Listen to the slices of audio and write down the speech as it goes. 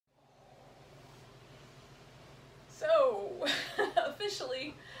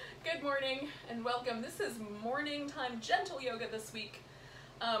officially. Good morning and welcome. This is morning time gentle yoga this week.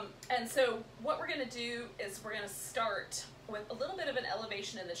 And so what we're going to do is we're going to start with a little bit of an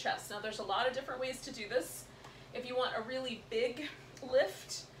elevation in the chest. Now there's a lot of different ways to do this. If you want a really big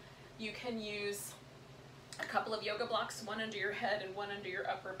lift, you can use a couple of yoga blocks, one under your head and one under your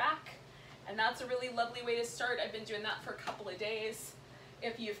upper back. And that's a really lovely way to start. I've been doing that for a couple of days.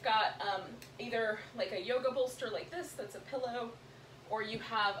 If you've got either like a yoga bolster like this, that's a pillow, or you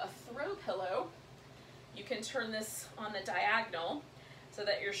have a throw pillow, you can turn this on the diagonal so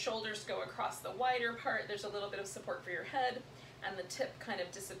that your shoulders go across the wider part. There's a little bit of support for your head and the tip kind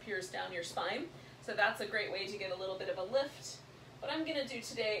of disappears down your spine. So that's a great way to get a little bit of a lift. What I'm gonna do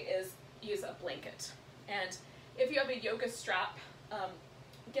today is use a blanket. And if you have a yoga strap,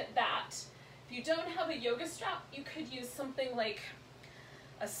 get that. If you don't have a yoga strap, you could use something like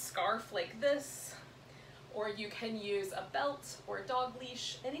a scarf like this, or you can use a belt or a dog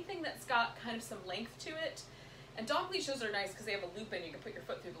leash, anything that's got kind of some length to it. And dog leashes are nice because they have a loop and you can put your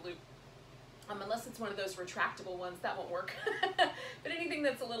foot through the loop. Unless it's one of those retractable ones, that won't work. But anything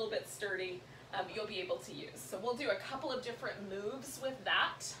that's a little bit sturdy, you'll be able to use. So we'll do a couple of different moves with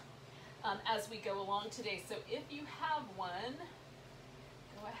that as we go along today. So if you have one,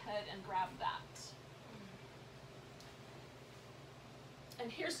 go ahead and grab that.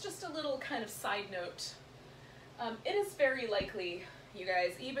 And here's just a little kind of side note. It is very likely, you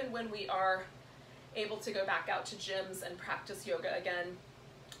guys, even when we are able to go back out to gyms and practice yoga again,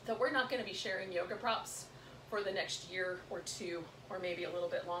 that we're not going to be sharing yoga props for the next year or two, or maybe a little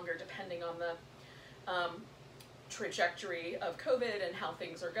bit longer, depending on the trajectory of COVID and how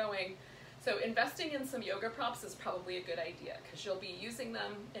things are going. So investing in some yoga props is probably a good idea because you'll be using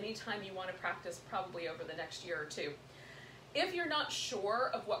them anytime you want to practice, probably over the next year or two. If you're not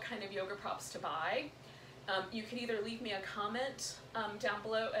sure of what kind of yoga props to buy, you can either leave me a comment down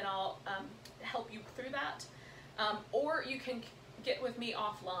below and I'll help you through that, or you can get with me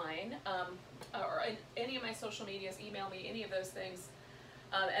offline or in any of my social medias, email me, any of those things,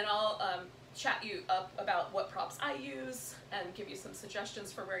 and I'll chat you up about what props I use and give you some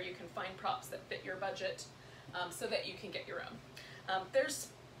suggestions for where you can find props that fit your budget so that you can get your own. There's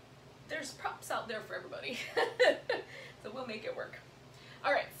props out there for everybody. So we'll make it work.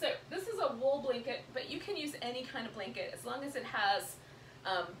 All right, so this is a wool blanket, but you can use any kind of blanket as long as it has,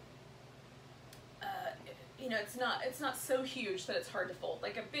 you know, it's not so huge that it's hard to fold.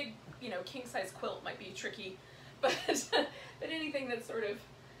 Like a big, you know, king size quilt might be tricky, but but anything that sort of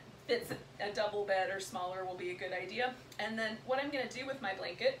fits a double bed or smaller will be a good idea. And then what I'm going to do with my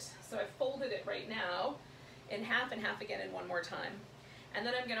blanket, so I've folded it right now in half and half again in one more time, and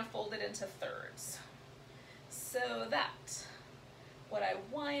then I'm going to fold it into thirds. So that what I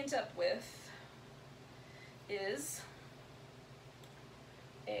wind up with is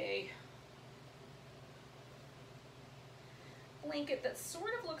a blanket that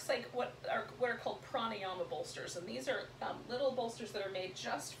sort of looks like what are called pranayama bolsters, and these are little bolsters that are made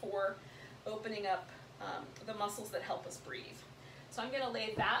just for opening up the muscles that help us breathe. So I'm going to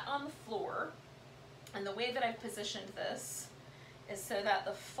lay that on the floor, and the way that I've positioned this is so that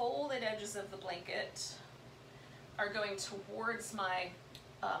the folded edges of the blanket are going towards my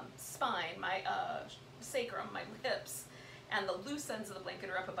spine, my sacrum, my hips, and the loose ends of the blanket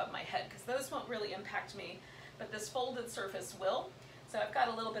are up above my head because those won't really impact me, but this folded surface will. So I've got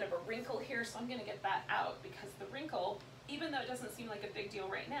a little bit of a wrinkle here, so I'm going to get that out because the wrinkle, even though it doesn't seem like a big deal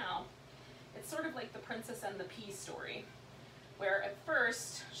right now, it's sort of like the Princess and the Pea story, where at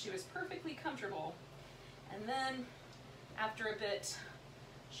first she was perfectly comfortable, and then after a bit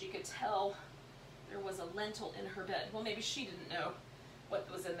she could tell there was a lentil in her bed. Well, maybe she didn't know what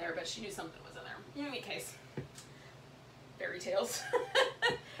was in there, but she knew something was in there. In any case, fairy tales.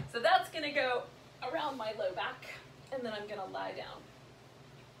 So that's going to go around my low back, and then I'm going to lie down.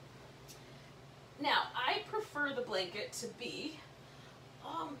 Now, I prefer the blanket to be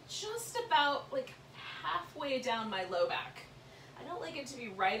just about like halfway down my low back. I don't like it to be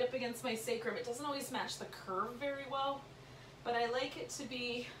right up against my sacrum. It doesn't always match the curve very well, but I like it to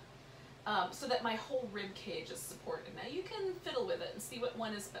be so that my whole rib cage is supported. Now you can fiddle with it and see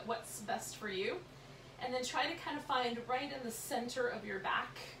what's best for you, and then try to kind of find right in the center of your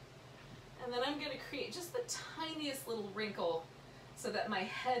back. And then I'm going to create just the tiniest little wrinkle so that my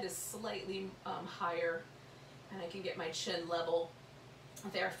head is slightly higher and I can get my chin level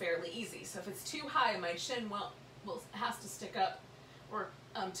there fairly easy. So if it's too high, my chin has to stick up or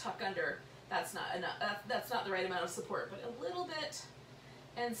tuck under. That's not enough. That's not the right amount of support, but a little bit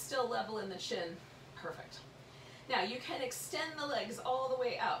and still level in the chin. Perfect. Now you can extend the legs all the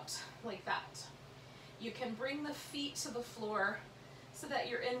way out like that. You can bring the feet to the floor so that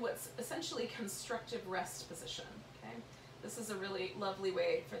you're in what's essentially constructive rest position, okay? This is a really lovely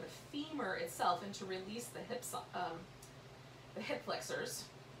way for the femur itself and to release the hips, the hip flexors.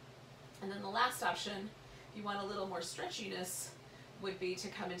 And then the last option, if you want a little more stretchiness, would be to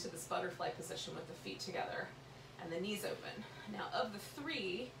come into this butterfly position with the feet together and the knees open. Now, of the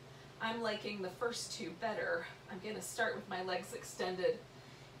three, I'm liking the first two better. I'm going to start with my legs extended.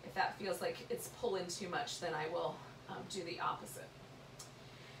 If that feels like it's pulling too much, then I will do the opposite.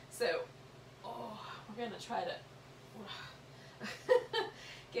 So, we're going to try to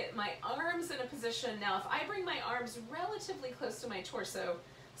get my arms in a position. Now, if I bring my arms relatively close to my torso,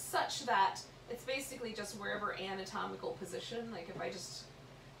 such that it's basically just wherever anatomical position, like if I just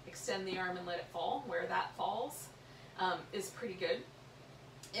extend the arm and let it fall, where that falls, is pretty good.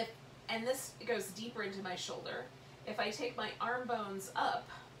 And this goes deeper into my shoulder. If I take my arm bones up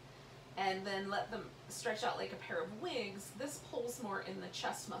and then let them stretch out like a pair of wings, this pulls more in the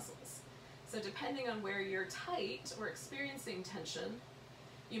chest muscles. So depending on where you're tight or experiencing tension,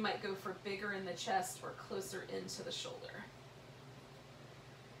 you might go for bigger in the chest or closer into the shoulder.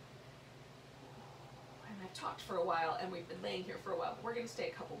 And I've talked for a while and we've been laying here for a while, but we're going to stay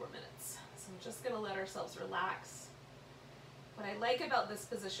a couple more minutes. So we're just going to let ourselves relax. What I like about this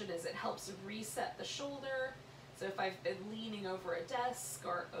position is it helps reset the shoulder. So if I've been leaning over a desk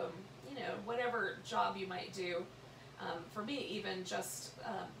or, you know, whatever job you might do, for me even just,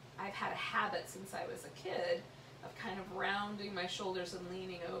 I've had a habit since I was a kid of kind of rounding my shoulders and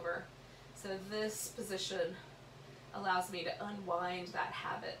leaning over. So this position allows me to unwind that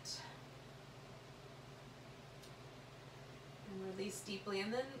habit. And release deeply,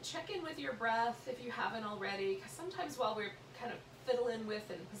 and then check in with your breath if you haven't already, because sometimes while we're kind of fiddling with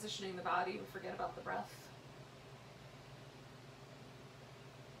and positioning the body, we forget about the breath.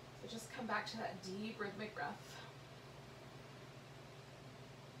 So just come back to that deep rhythmic breath.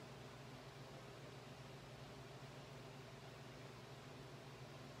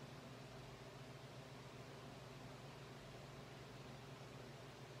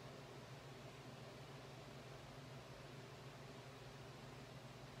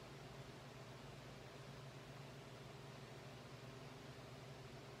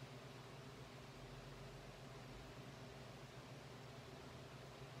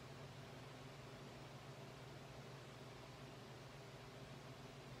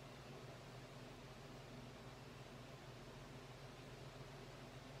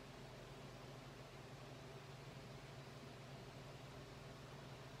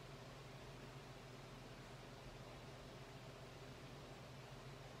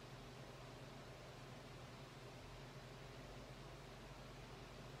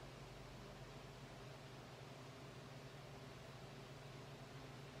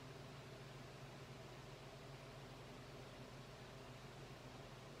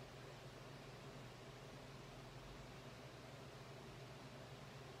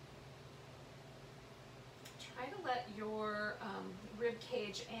 Try to let your rib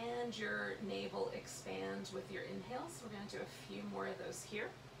cage and your navel expand with your inhales. We're going to do a few more of those here.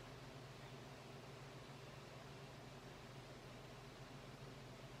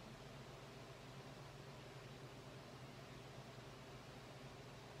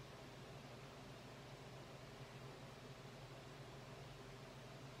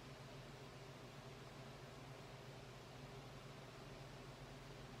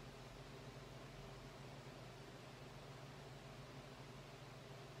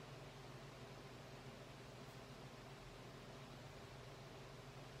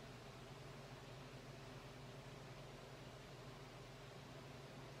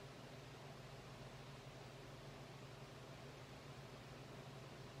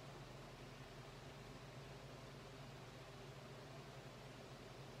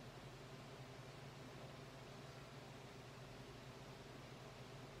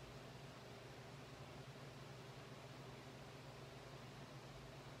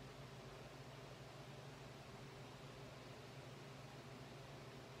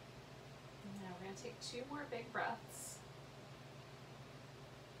 Take 2 more big breaths.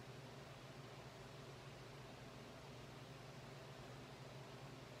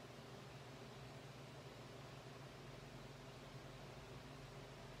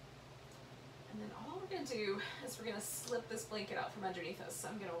 And then all we're going to do is we're going to slip this blanket out from underneath us. So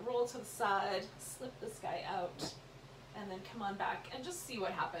I'm going to roll to the side, slip this guy out, and then come on back and just see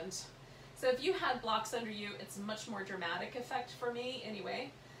what happened. So if you had blocks under you, it's a much more dramatic effect for me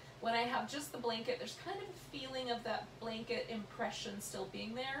anyway. When I have just the blanket, there's kind of a feeling of that blanket impression still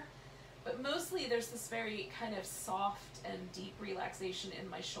being there, but mostly there's this very kind of soft and deep relaxation in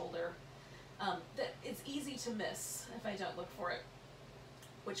my shoulder that it's easy to miss if I don't look for it.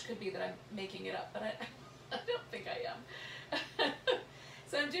 which could be that I'm making it up, but I don't think I am.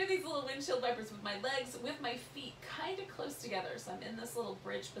 So I'm doing these little windshield wipers with my legs, with my feet kind of close together. So I'm in this little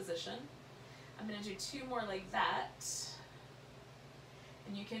bridge position. I'm going to do 2 more like that.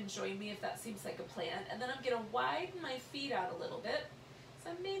 And you can join me if that seems like a plan. And then I'm going to widen my feet out a little bit.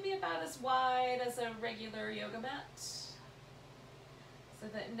 So maybe about as wide as a regular yoga mat. So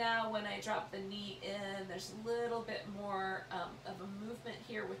that now when I drop the knee in, there's a little bit more of a movement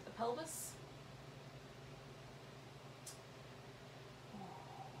here with the pelvis.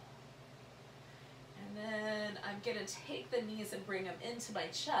 And then I'm going to take the knees and bring them into my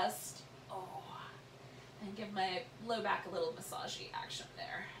chest. And give my low back a little massagey action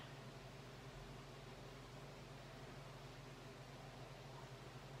there.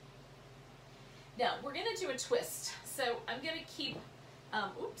 Now we're going to do a twist. So I'm going to keep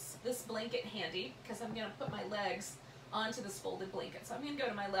this blanket handy because I'm going to put my legs onto this folded blanket. So I'm going to go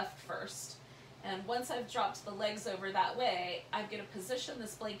to my left first. And once I've dropped the legs over that way, I'm going to position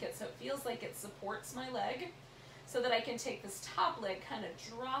this blanket so it feels like it supports my leg, so that I can take this top leg, kind of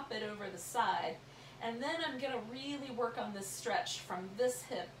drop it over the side, and then I'm going to really work on this stretch from this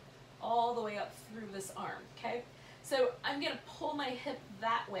hip all the way up through this arm, okay? So I'm going to pull my hip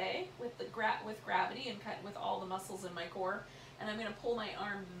that way with gravity and kind of with all the muscles in my core, and I'm going to pull my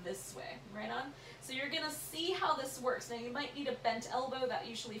arm this way, right on? So you're going to see how this works. Now you might need a bent elbow. That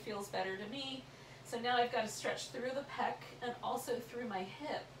usually feels better to me. So now I've got to stretch through the pec and also through my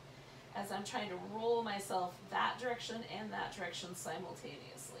hip as I'm trying to roll myself that direction and that direction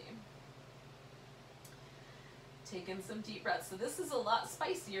simultaneously. Taking some deep breaths. So this is a lot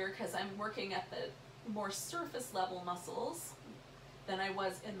spicier because I'm working at the more surface level muscles than I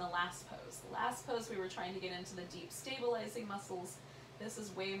was in the last pose. The last pose we were trying to get into the deep stabilizing muscles. This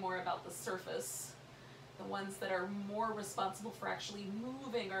is way more about the surface, the ones that are more responsible for actually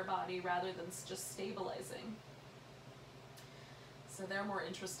moving our body rather than just stabilizing. So they're more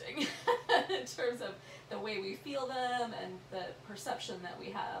interesting in terms of the way we feel them and the perception that we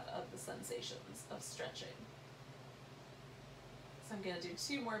have of the sensations of stretching. So I'm going to do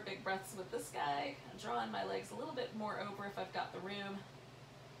 2 more big breaths with this guy. I'm drawing my legs a little bit more over if I've got the room.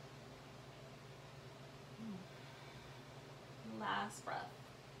 Last breath.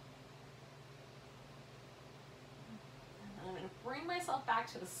 And I'm going to bring myself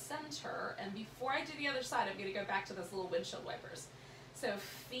back to the center, and before I do the other side, I'm going to go back to those little windshield wipers. So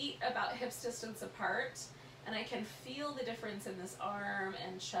feet about hips distance apart, and I can feel the difference in this arm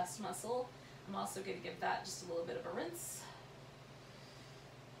and chest muscle. I'm also going to give that just a little bit of a rinse.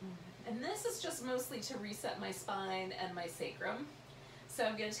 And this is just mostly to reset my spine and my sacrum. So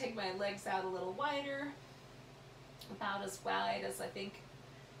I'm going to take my legs out a little wider, about as wide as I think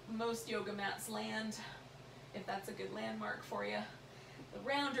most yoga mats land, if that's a good landmark for you. The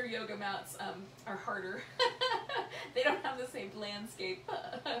rounder yoga mats are harder. They don't have the same landscape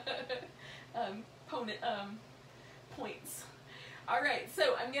points. All right,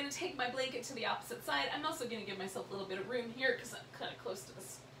 so I'm going to take my blanket to the opposite side. I'm also going to give myself a little bit of room here because I'm kind of close to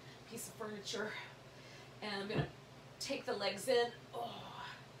this piece of furniture. And I'm going to take the legs in,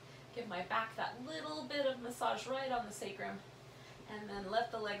 give my back that little bit of massage right on the sacrum, and then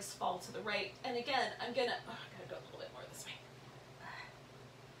let the legs fall to the right. And again, I'm going to, I gotta go a little bit more this way.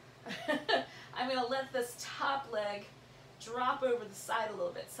 I'm going to let this top leg drop over the side a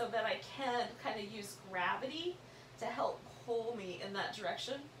little bit so that I can kind of use gravity to help pull me in that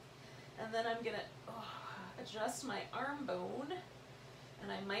direction. And then I'm going to adjust my arm bone,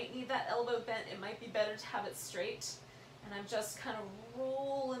 and I might need that elbow bent. It might be better to have it straight. And I'm just kind of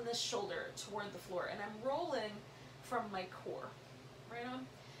rolling this shoulder toward the floor, and I'm rolling from my core, right on?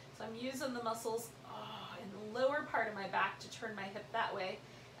 So I'm using the muscles in the lower part of my back to turn my hip that way,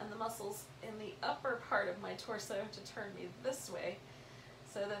 and the muscles in the upper part of my torso to turn me this way,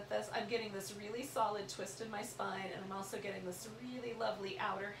 so that I'm getting this really solid twist in my spine, and I'm also getting this really lovely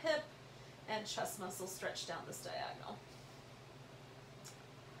outer hip and chest muscle stretch down this diagonal.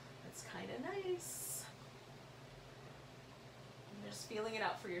 It's kind of nice. And just feeling it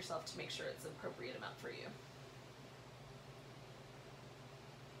out for yourself to make sure it's an appropriate amount for you.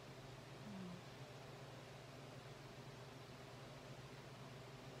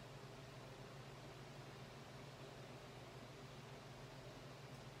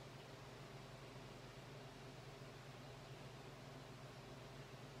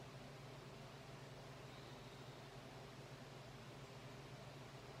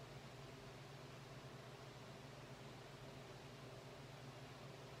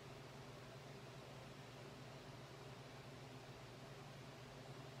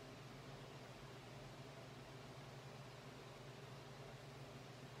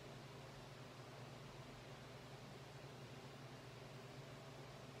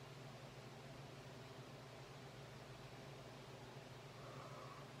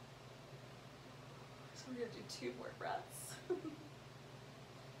 We're gonna do 2 more breaths. I'm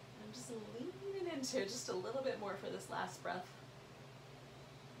just leaning into it just a little bit more for this last breath.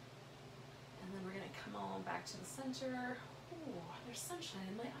 And then we're gonna come on back to the center. Ooh, there's sunshine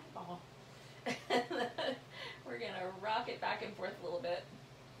in my eyeball. And then we're gonna rock it back and forth a little bit.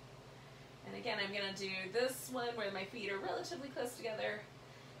 And again, I'm gonna do this one where my feet are relatively close together,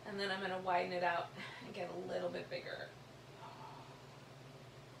 and then I'm gonna widen it out and get a little bit bigger.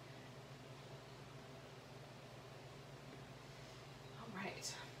 All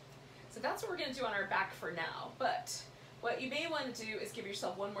right, so that's what we're gonna do on our back for now, but what you may want to do is give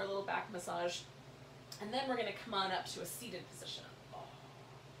yourself one more little back massage, and then we're gonna come on up to a seated position. Oh,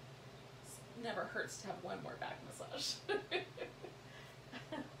 it never hurts to have one more back massage.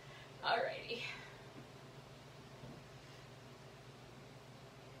 Alrighty.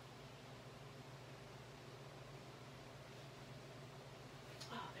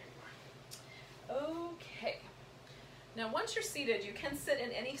 Oh, there you are. Okay. Now, once you're seated, you can sit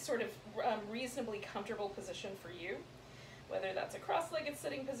in any sort of reasonably comfortable position for you, whether that's a cross-legged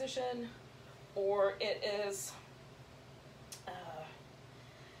sitting position or it is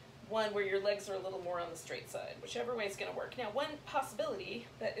one where your legs are a little more on the straight side, whichever way is going to work. Now, one possibility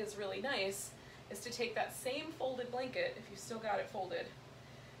that is really nice is to take that same folded blanket, if you've still got it folded,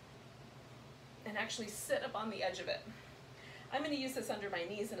 and actually sit up on the edge of it. I'm going to use this under my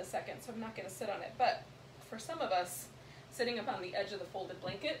knees in a second, so I'm not going to sit on it, but for some of us, sitting up on the edge of the folded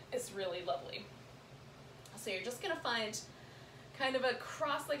blanket is really lovely. So you're just going to find kind of a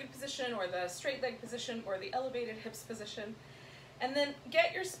cross-legged position or the straight leg position or the elevated hips position, and then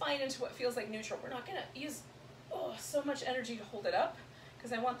get your spine into what feels like neutral. We're not gonna use so much energy to hold it up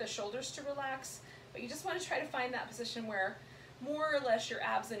because I want the shoulders to relax, but you just wanna try to find that position where more or less your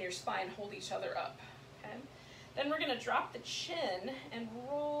abs and your spine hold each other up, okay? Then we're gonna drop the chin and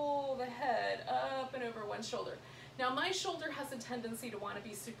roll the head up and over one shoulder. Now my shoulder has a tendency to wanna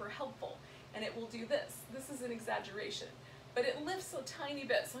be super helpful, and it will do this. This is an exaggeration, but it lifts a tiny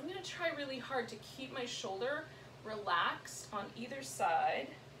bit. So I'm gonna try really hard to keep my shoulder relaxed on either side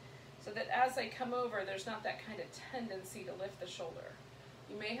so that as I come over, there's not that kind of tendency to lift the shoulder.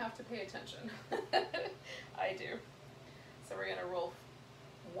 You may have to pay attention. I do. So we're gonna roll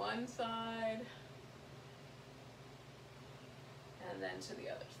one side and then to the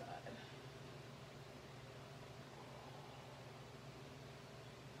other side.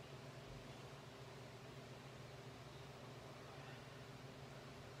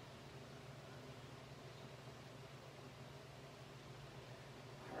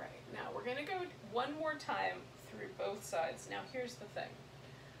 We're going to go one more time through both sides. Now here's the thing.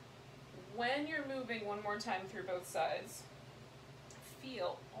 When you're moving one more time through both sides,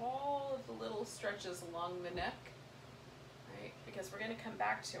 feel all of the little stretches along the neck, right? Because we're going to come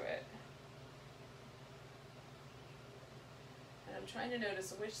back to it. And I'm trying to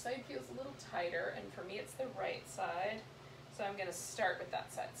notice which side feels a little tighter, and for me it's the right side. So I'm going to start with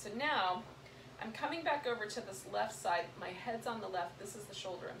that side. So now I'm coming back over to this left side. My head's on the left. This is the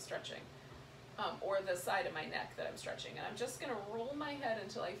shoulder I'm stretching, or the side of my neck that I'm stretching. And I'm just going to roll my head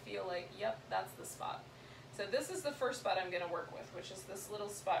until I feel like, yep, that's the spot. So this is the first spot I'm going to work with, which is this little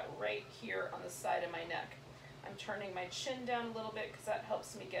spot right here on the side of my neck. I'm turning my chin down a little bit because that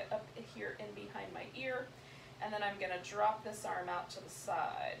helps me get up here in behind my ear. And then I'm going to drop this arm out to the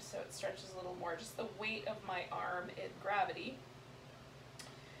side so it stretches a little more. Just the weight of my arm in gravity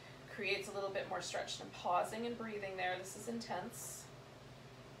creates a little bit more stretch. I'm pausing and breathing there. This is intense.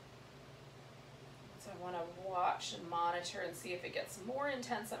 So I want to watch and monitor and see if it gets more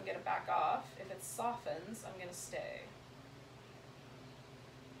intense, I'm going to back off. If it softens, I'm going to stay.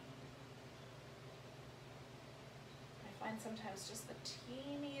 I find sometimes just the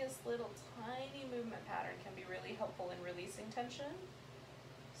teeniest little tiny movement pattern can be really helpful in releasing tension.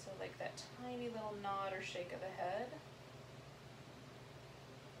 So like that tiny little nod or shake of the head.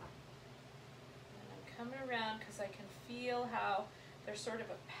 Coming around because I can feel how there's sort of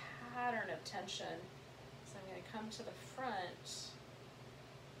a pattern of tension. So I'm going to come to the front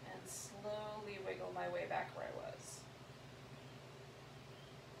and slowly wiggle my way back where I was.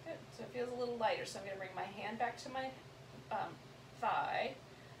 Good. So it feels a little lighter. So I'm going to bring my hand back to my thigh.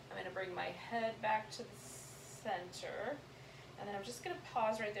 I'm going to bring my head back to the center. And then I'm just going to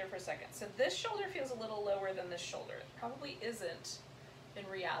pause right there for a second. So this shoulder feels a little lower than this shoulder. It probably isn't in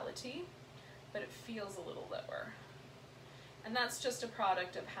reality, but it feels a little lower. And that's just a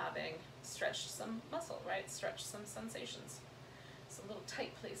product of having stretched some muscle, right? Stretched some sensations, some little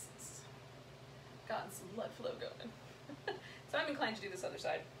tight places, gotten some blood flow going. So I'm inclined to do this other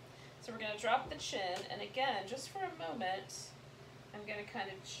side. So we're gonna drop the chin, and again, just for a moment, I'm going to kind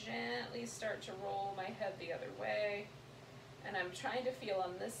of gently start to roll my head the other way. And I'm trying to feel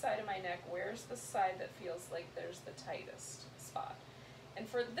on this side of my neck, where's the side that feels like there's the tightest spot. And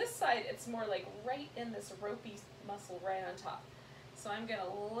for this side, it's more like right in this ropey muscle right on top. So I'm going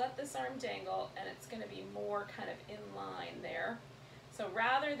to let this arm dangle, and it's going to be more kind of in line there. So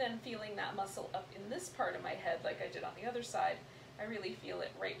rather than feeling that muscle up in this part of my head like I did on the other side, I really feel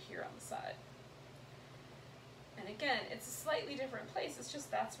it right here on the side. And again, it's a slightly different place, it's just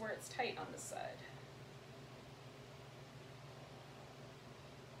that's where it's tight on this side.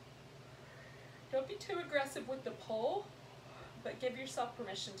 Don't be too aggressive with the pull, but give yourself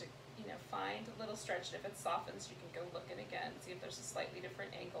permission to, find a little stretch. And if it softens, you can go look at it again, see if there's a slightly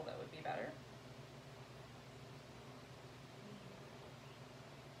different angle that would be better.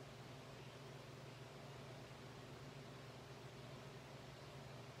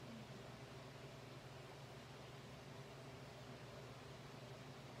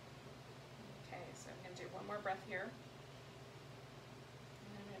 Okay, so I'm going to do one more breath here.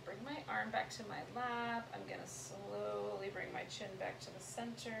 Bring my arm back to my lap. I'm going to slowly bring my chin back to the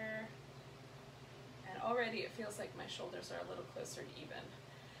center. And already it feels like my shoulders are a little closer to even.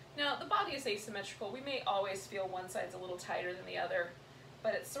 Now, the body is asymmetrical. We may always feel one side's a little tighter than the other,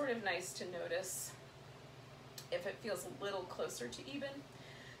 but it's sort of nice to notice if it feels a little closer to even.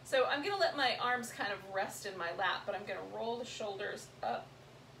 So I'm going to let my arms kind of rest in my lap, but I'm going to roll the shoulders up,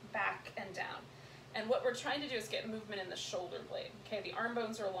 back, and down. And what we're trying to do is get movement in the shoulder blade. Okay, the arm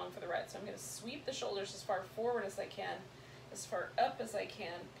bones are along for the ride, so I'm going to sweep the shoulders as far forward as I can, as far up as I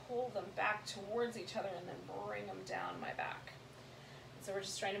can, pull them back towards each other, and then bring them down my back. And so we're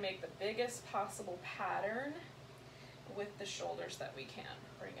just trying to make the biggest possible pattern with the shoulders that we can.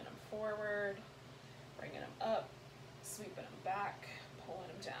 Bringing them forward, bringing them up, sweeping them back, pulling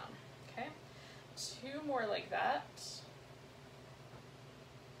them down. Okay, 2 more like that.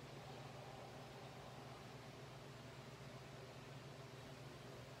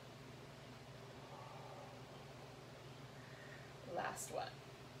 Last one.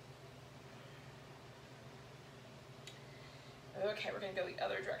 Okay, we're going to go the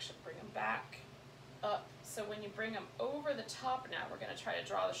other direction. Bring them back, up. So when you bring them over the top now, we're going to try to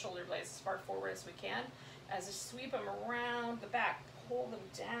draw the shoulder blades as far forward as we can. As you sweep them around the back, pull them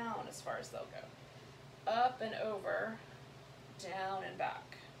down as far as they'll go. Up and over, down and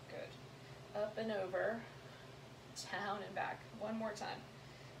back. Good. Up and over, down and back. One more time.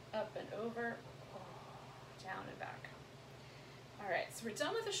 Up and over, down and back. All right, so we're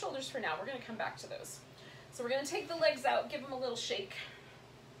done with the shoulders for now. We're going to come back to those. So we're going to take the legs out, give them a little shake.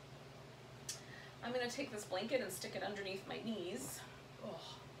 I'm going to take this blanket and stick it underneath my knees. Oh,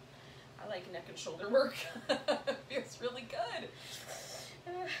 I like neck and shoulder work. It feels really good.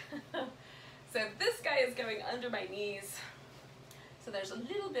 So this guy is going under my knees. So there's a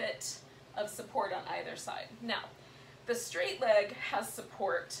little bit of support on either side. Now, the straight leg has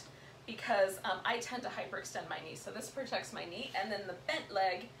support because I tend to hyperextend my knee. So this protects my knee, and then the bent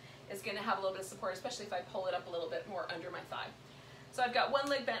leg is going to have a little bit of support, especially if I pull it up a little bit more under my thigh. So I've got one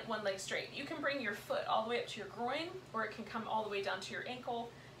leg bent, one leg straight. You can bring your foot all the way up to your groin, or it can come all the way down to your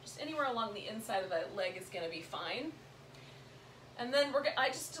ankle. Just anywhere along the inside of that leg is going to be fine. And then I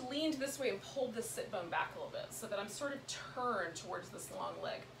just leaned this way and pulled the sit bone back a little bit so that I'm sort of turned towards this long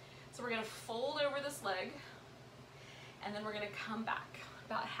leg. So we're going to fold over this leg, and then we're going to come back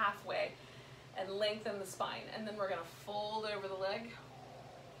about halfway and lengthen the spine. And then we're going to fold over the leg,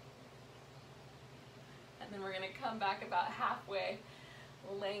 and then we're going to come back about halfway,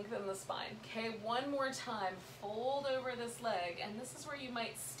 lengthen the spine. Okay, one more time, fold over this leg, and this is where you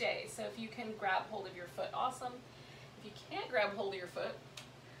might stay. So if you can grab hold of your foot, awesome. If you can't grab hold of your foot,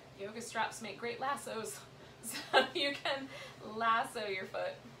 yoga straps make great lassos. So you can lasso your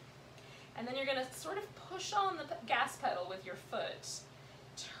foot. And then you're going to sort of push on the gas pedal with your foot.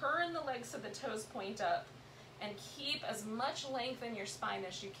 Turn the legs so the toes point up, and keep as much length in your spine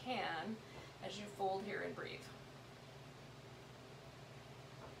as you can as you fold here and breathe.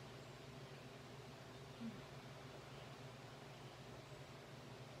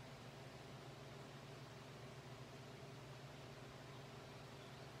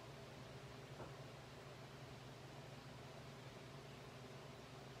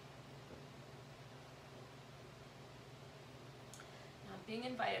 Being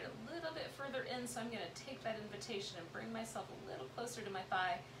invited a little bit further in, so I'm going to take that invitation and bring myself a little closer to my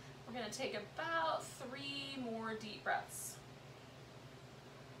thigh. We're going to take about 3 more deep breaths.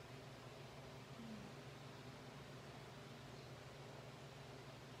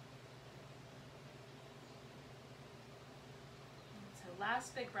 So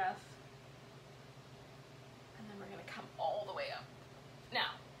last big breath, and then we're going to come all the way up.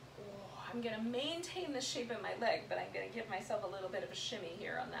 I'm gonna maintain the shape of my leg, but I'm gonna give myself a little bit of a shimmy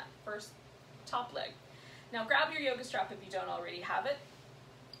here on that first top leg. Now grab your yoga strap if you don't already have it.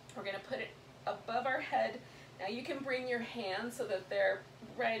 We're gonna put it above our head. Now you can bring your hands so that they're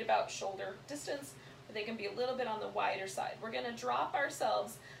right about shoulder distance, but they can be a little bit on the wider side. We're gonna drop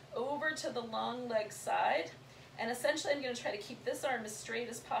ourselves over to the long leg side, and essentially I'm gonna try to keep this arm as straight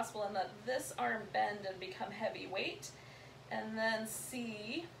as possible and let this arm bend and become heavy weight, and then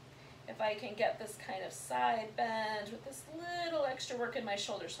see if I can get this kind of side bend with this little extra work in my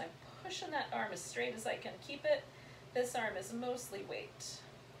shoulders. So I'm pushing that arm as straight as I can keep it. This arm is mostly weight.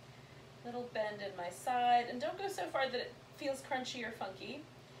 Little bend in my side, and don't go so far that it feels crunchy or funky.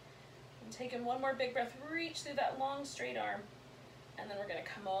 I'm taking one more big breath, reach through that long straight arm, and then we're gonna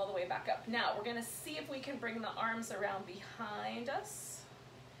come all the way back up. Now we're gonna see if we can bring the arms around behind us,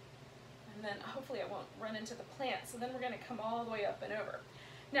 and then hopefully I won't run into the plant. So then we're gonna come all the way up and over.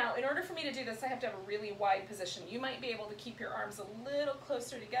 Now, in order for me to do this, I have to have a really wide position. You might be able to keep your arms a little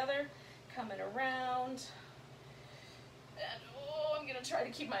closer together, coming around. And oh, I'm gonna try to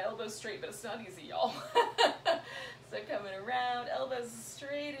keep my elbows straight, but it's not easy, y'all. So coming around, elbows as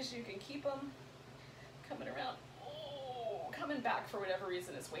straight as you can keep them. Coming around, oh, coming back for whatever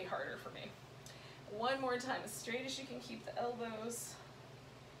reason is way harder for me. One more time, as straight as you can keep the elbows.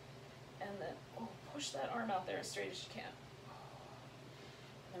 And then, oh, push that arm out there as straight as you can.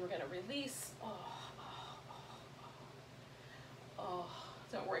 And then we're gonna release. Oh,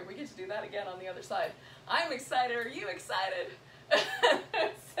 don't worry, we get to do that again on the other side. I'm excited, are you excited?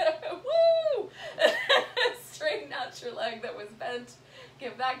 So, woo! Straighten out your leg that was bent,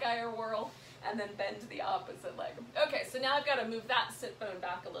 give that guy a whirl, and then bend the opposite leg. Okay, so now I've gotta move that sit bone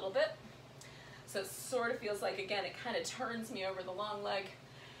back a little bit. So it sort of feels like, again, it kind of turns me over the long leg.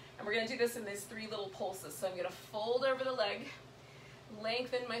 And we're gonna do this in these 3 little pulses. So I'm gonna fold over the leg,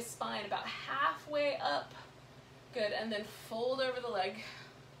 lengthen my spine about halfway up. Good, and then fold over the leg.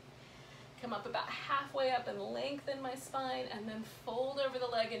 Come up about halfway up and lengthen my spine, and then fold over the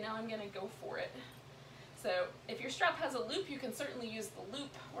leg, and now I'm gonna go for it. So if your strap has a loop, you can certainly use the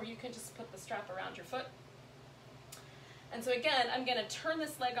loop, or you can just put the strap around your foot. And so again, I'm gonna turn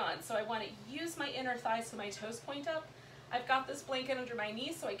this leg on. So I wanna use my inner thigh so my toes point up. I've got this blanket under my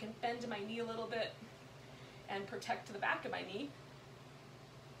knee so I can bend my knee a little bit and protect the back of my knee.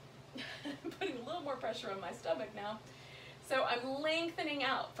 I'm putting a little more pressure on my stomach now. So I'm lengthening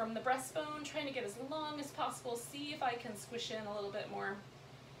out from the breastbone, trying to get as long as possible, see if I can squish in a little bit more.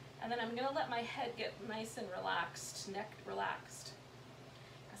 And then I'm gonna let my head get nice and relaxed, neck relaxed,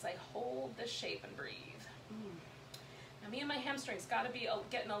 as I hold this shape and breathe. Now me and my hamstrings gotta be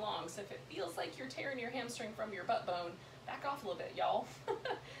getting along, so if it feels like you're tearing your hamstring from your butt bone, back off a little bit, y'all.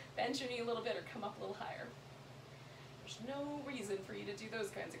 Bend your knee a little bit or come up a little higher. There's no reason for you to do those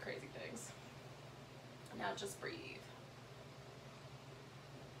kinds of crazy things. Now just breathe.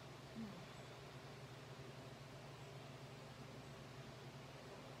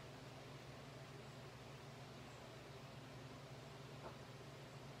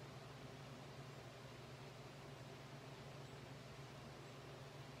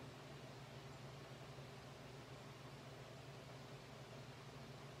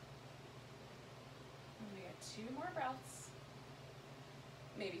 We got 2 more breaths.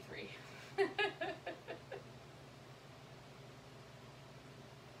 Maybe 3.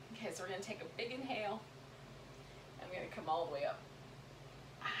 Okay, so we're gonna take a big inhale. I'm gonna come all the way up.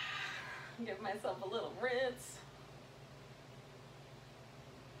 Give myself a little rinse.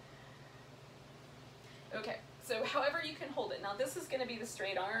 Okay, so however you can hold it. Now this is gonna be the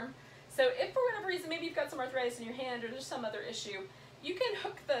straight arm. So if for whatever reason, maybe you've got some arthritis in your hand or there's some other issue, you can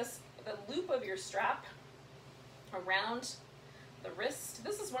hook the loop of your strap around the wrist.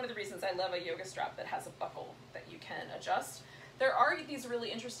 This is one of the reasons I love a yoga strap that has a buckle that you can adjust. There are these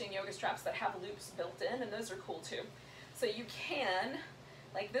really interesting yoga straps that have loops built in, and those are cool too. So you can,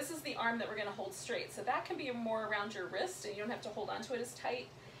 like this is the arm that we're gonna hold straight. So that can be more around your wrist and you don't have to hold onto it as tight.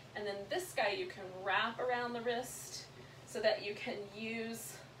 And then this guy you can wrap around the wrist so that you can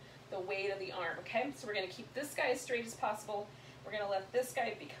use the weight of the arm, okay? So we're gonna keep this guy as straight as possible. We're gonna let this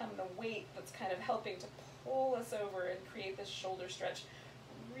guy become the weight that's kind of helping to pull us over and create this shoulder stretch.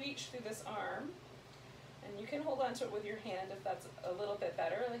 Reach through this arm, and you can hold on to it with your hand if that's a little bit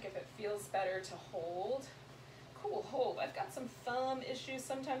better, like if it feels better to hold. Cool, hold. I've got some thumb issues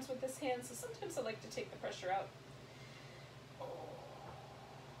sometimes with this hand, so sometimes I like to take the pressure out.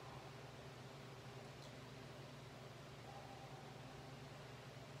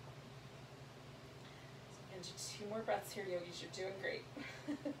 So just 2 more breaths here, yogis. You're doing great.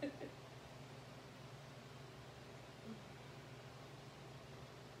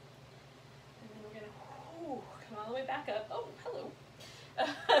 way back up. Oh, hello.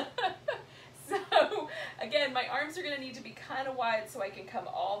 So again, my arms are going to need to be kind of wide so I can come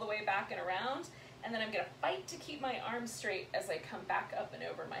all the way back and around, and then I'm going to fight to keep my arms straight as I come back up and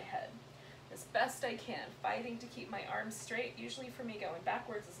over my head. As best I can, fighting to keep my arms straight. Usually for me going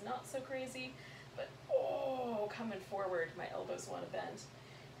backwards is not so crazy, but oh, coming forward, my elbows want to bend.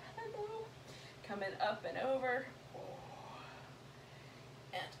 Hello. Coming up and over, oh,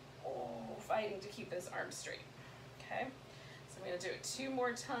 and oh, fighting to keep those arms straight, okay? So I'm going to do it 2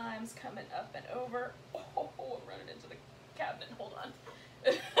 more times, coming up and over. Oh, I'm running into the cabinet, hold on.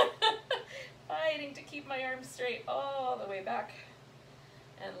 Fighting to keep my arms straight all the way back.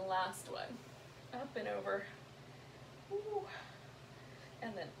 And last one, up and over, ooh,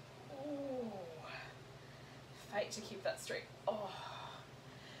 and then, ooh, fight to keep that straight, oh.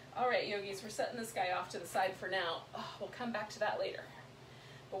 All right, yogis, we're setting this guy off to the side for now. Oh, we'll come back to that later.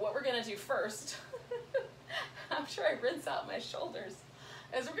 But what we're gonna do first, I'm sure I rinse out my shoulders,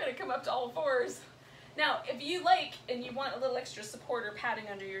 is we're gonna come up to all fours. Now, if you like, and you want a little extra support or padding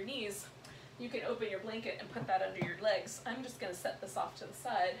under your knees, you can open your blanket and put that under your legs. I'm just going to set this off to the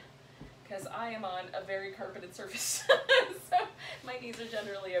side because I am on a very carpeted surface, so my knees are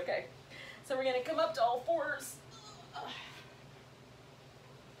generally okay. So we're going to come up to all fours.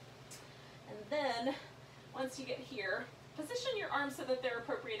 And then, once you get here, position your arms so that they're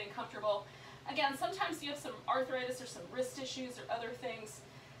appropriate and comfortable. Again, sometimes you have some arthritis or some wrist issues or other things.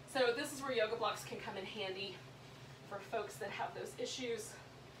 So this is where yoga blocks can come in handy for folks that have those issues.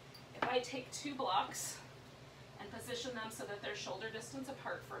 If I take 2 blocks and position them so that they're shoulder distance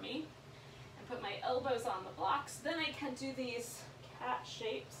apart for me, and put my elbows on the blocks, then I can do these cat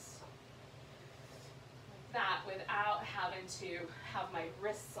shapes like that without having to have my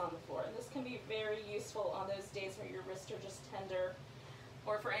wrists on the floor. And this can be very useful on those days where your wrists are just tender,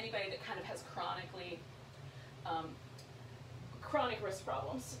 or for anybody that kind of has chronic wrist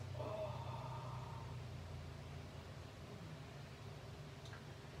problems.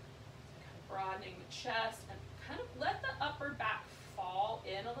 Broadening the chest and kind of let the upper back fall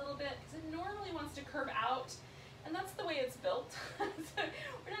in a little bit because it normally wants to curve out, and that's the way it's built. So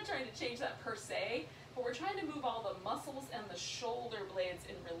we're not trying to change that per se, but we're trying to move all the muscles and the shoulder blades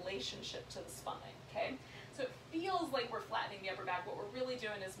in relationship to the spine, okay? So it feels like we're flattening the upper back. What we're really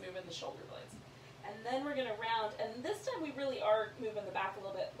doing is moving the shoulder blades. And then we're going to round, and this time we really are moving the back a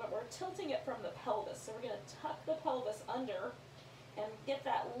little bit, but we're tilting it from the pelvis. So we're going to tuck the pelvis under and get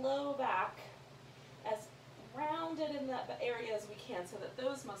that low back as rounded in that area as we can so that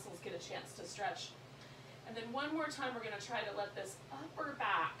those muscles get a chance to stretch. And then one more time we're going to try to let this upper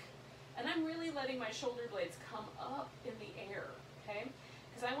back, and I'm really letting my shoulder blades come up in the air, okay?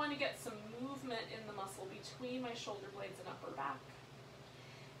 Because I want to get some movement in the muscle between my shoulder blades and upper back.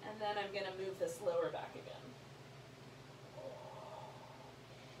 And then I'm going to move this lower back again.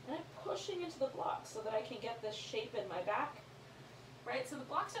 And I'm pushing into the blocks so that I can get this shape in my back. Right, so the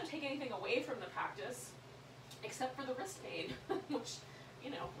blocks don't take anything away from the practice, except for the wrist pain, which,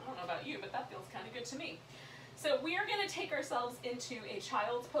 you know, I don't know about you, but that feels kind of good to me. So we are going to take ourselves into a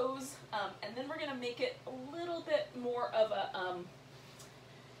child's pose, and then we're going to make it a little bit more of a,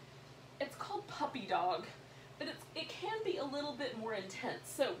 it's called puppy dog, but it can be a little bit more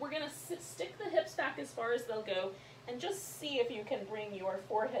intense. So we're going to stick the hips back as far as they'll go, and just see if you can bring your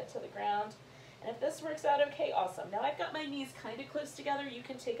forehead to the ground. And if this works out okay, awesome. Now I've got my knees kind of close together. You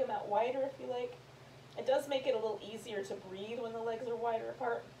can take them out wider if you like. It does make it a little easier to breathe when the legs are wider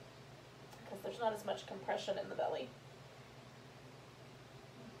apart because there's not as much compression in the belly.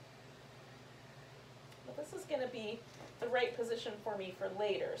 But this is going to be the right position for me for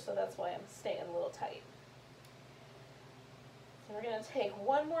later, so that's why I'm staying a little tight. So we're going to take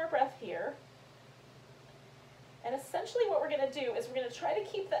one more breath here. And essentially what we're going to do is we're going to try to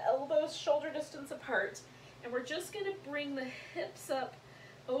keep the elbows shoulder distance apart, and we're just going to bring the hips up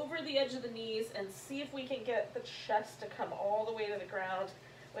over the edge of the knees and see if we can get the chest to come all the way to the ground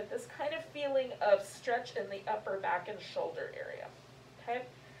with this kind of feeling of stretch in the upper back and shoulder area. Okay?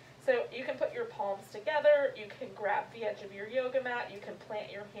 So you can put your palms together, you can grab the edge of your yoga mat, you can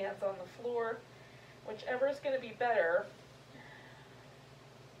plant your hands on the floor, whichever is going to be better.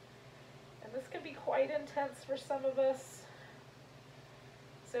 This could be quite intense for some of us.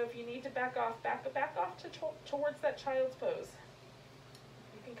 So if you need to back off towards that child's pose.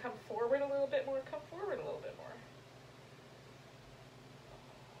 You can come forward a little bit more, come forward a little bit more.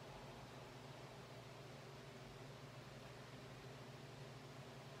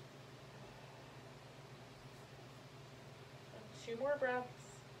 And 2 more breaths.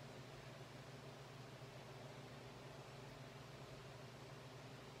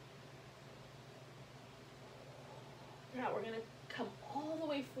 we're gonna come all the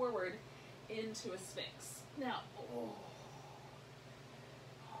way forward into a Sphinx. Now,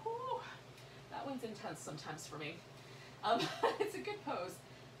 that one's intense sometimes for me. It's a good pose,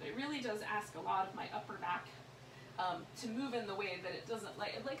 but it really does ask a lot of my upper back to move in the way that it doesn't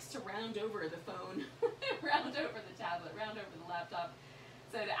like. It likes to round over the phone, round over the tablet, round over the laptop.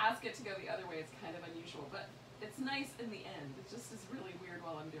 So to ask it to go the other way is kind of unusual, but it's nice in the end. It just is really weird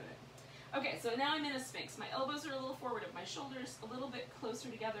while I'm doing it. Okay, so now I'm in a Sphinx. My elbows are a little forward of my shoulders, a little bit closer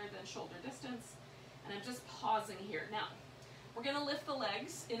together than shoulder distance, and I'm just pausing here. Now, we're gonna lift the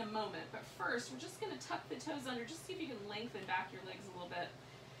legs in a moment, but first we're just gonna tuck the toes under, just see if you can lengthen back your legs a little bit,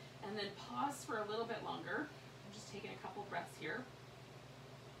 and then pause for a little bit longer. I'm just taking a couple breaths here.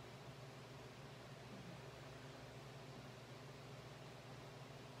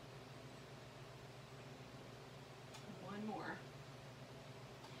 One more.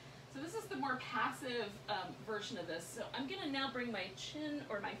 So this is the more passive version of this. So I'm gonna now bring my chin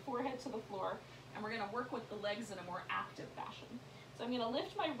or my forehead to the floor, and we're gonna work with the legs in a more active fashion. So I'm gonna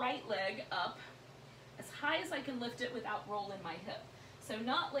lift my right leg up as high as I can lift it without rolling my hip. So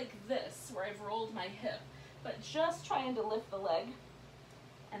not like this, where I've rolled my hip, but just trying to lift the leg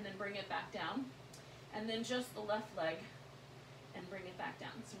and then bring it back down. And then just the left leg and bring it back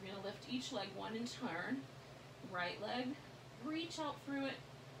down. So we're gonna lift each leg one in turn. Right leg, reach out through it,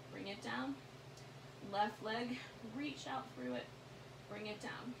 bring it down. Left leg, reach out through it, bring it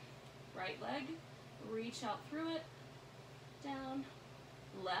down. Right leg, reach out through it, down.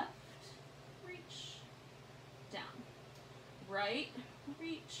 Left, reach, down. Right,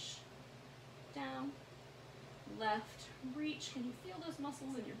 reach, down. Left, reach. Can you feel those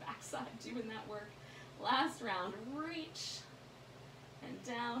muscles in your backside doing that work? Last round, reach, and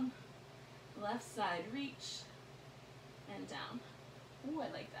down. Left side, reach, and down. Ooh, I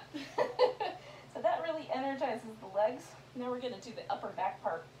like that. So that really energizes the legs. Now we're gonna do the upper back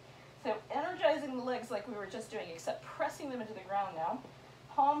part. So energizing the legs like we were just doing, except pressing them into the ground now.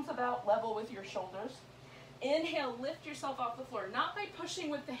 Palms about level with your shoulders. Inhale, lift yourself off the floor, not by pushing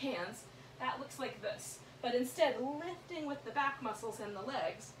with the hands. That looks like this. But instead, lifting with the back muscles and the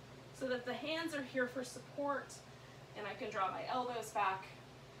legs so that the hands are here for support and I can draw my elbows back.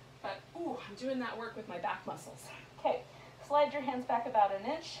 But, ooh, I'm doing that work with my back muscles. Okay, slide your hands back about an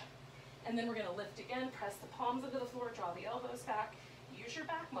inch. And then we're gonna lift again, press the palms into the floor, draw the elbows back. Use your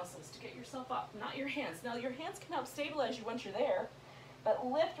back muscles to get yourself up, not your hands. Now your hands can help stabilize you once you're there, but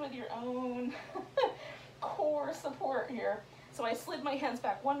lift with your own core support here. So I slid my hands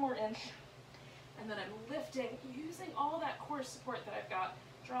back one more inch, and then I'm lifting, using all that core support that I've got,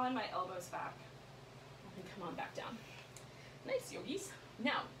 drawing my elbows back, and come on back down. Nice, yogis.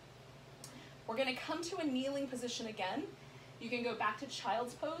 Now, we're gonna come to a kneeling position again. You can go back to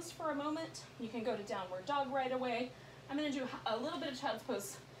child's pose for a moment. You can go to downward dog right away. I'm gonna do a little bit of child's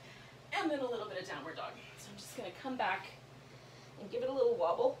pose and then a little bit of downward dog. So I'm just gonna come back and give it a little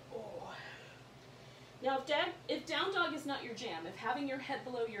wobble. Oh. Now if down dog is not your jam, if having your head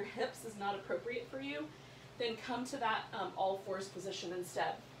below your hips is not appropriate for you, then come to that all fours position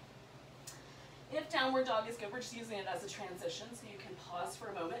instead. If downward dog is good, we're just using it as a transition, so you can pause for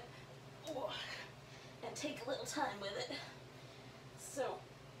a moment and take a little time with it. So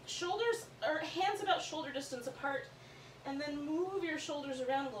shoulders or hands about shoulder distance apart, and then move your shoulders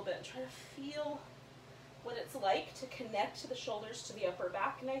around a little bit and try to feel what it's like to connect the shoulders to the upper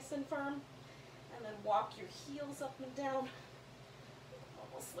back nice and firm, and then walk your heels up and down.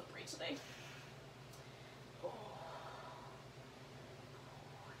 Almost slippery today.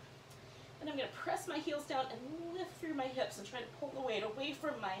 And I'm going to press my heels down and lift through my hips and try to pull the weight away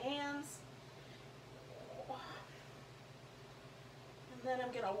from my hands. And then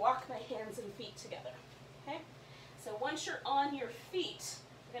I'm going to walk my hands and feet together. Okay? So once you're on your feet,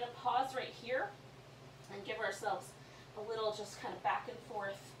 we're going to pause right here and give ourselves a little just kind of back and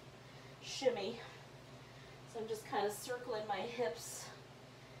forth shimmy. So I'm just kind of circling my hips,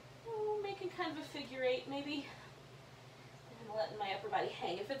 making kind of a figure eight maybe, and letting my upper body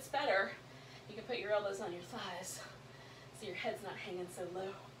hang. If it's better, you can put your elbows on your thighs so your head's not hanging so low,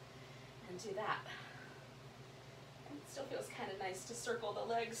 and do that. And it still feels kind of nice to circle the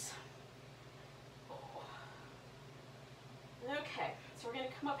legs. Okay, so we're going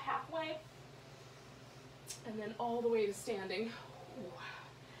to come up halfway and then all the way to standing.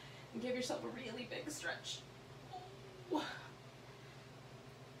 And give yourself a really big stretch.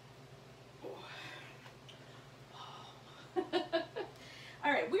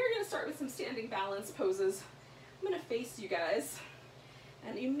 All right, we're going to start with some standing balance poses. I'm going to face you guys,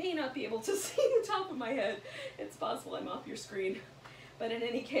 and you may not be able to see the top of my head. It's possible I'm off your screen, but in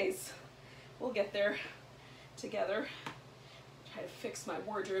any case, we'll get there together. Try to fix my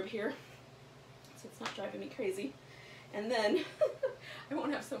wardrobe here so it's not driving me crazy. And then I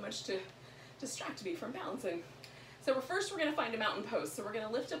won't have so much to distract me from balancing. So first we're going to find a mountain pose. So we're going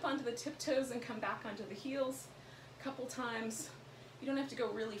to lift up onto the tiptoes and come back onto the heels a couple times. You don't have to go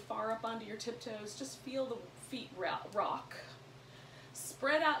really far up onto your tiptoes. Just feel the feet rock.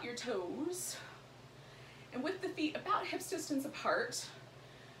 Spread out your toes. And with the feet about hips distance apart,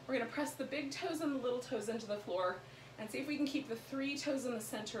 we're going to press the big toes and the little toes into the floor and see if we can keep the 3 toes in the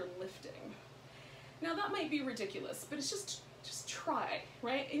center lifting. Now that might be ridiculous, but it's just try,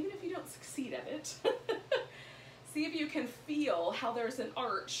 right? Even if you don't succeed at it. See if you can feel how there's an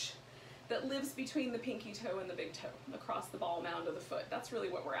arch that lives between the pinky toe and the big toe across the ball mound of the foot. That's really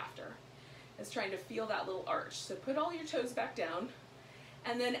what we're after, is trying to feel that little arch. So put all your toes back down,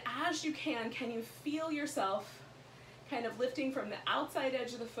 and then as you can you feel yourself kind of lifting from the outside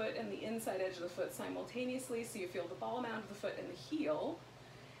edge of the foot and the inside edge of the foot simultaneously, so you feel the ball mound of the foot and the heel,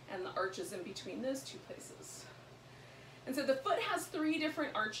 and the arches in between those 2 places. And so the foot has 3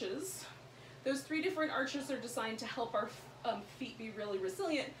 different arches. Those 3 different arches are designed to help our feet be really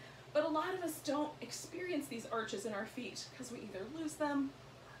resilient, but a lot of us don't experience these arches in our feet because we either lose them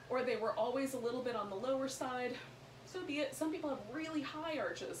or they were always a little bit on the lower side. So be it. Some people have really high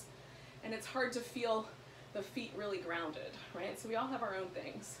arches and it's hard to feel the feet really grounded, right? So we all have our own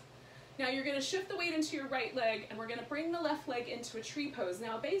things. Now you're going to shift the weight into your right leg and we're going to bring the left leg into a tree pose.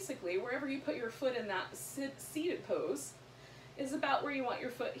 Now basically wherever you put your foot in that seated pose is about where you want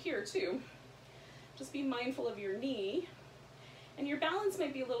your foot here too. Just be mindful of your knee. And your balance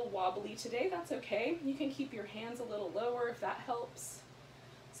might be a little wobbly today, that's okay. You can keep your hands a little lower if that helps.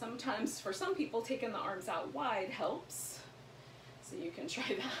 Sometimes for some people taking the arms out wide helps. So you can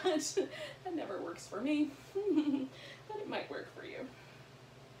try that. That never works for me, but it might work for you.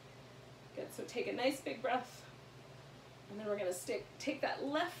 Good, so take a nice big breath. And then we're gonna take that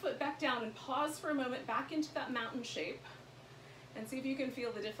left foot back down and pause for a moment back into that mountain shape and see if you can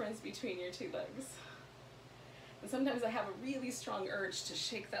feel the difference between your 2 legs. And sometimes I have a really strong urge to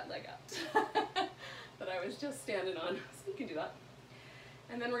shake that leg out that I was just standing on, so you can do that.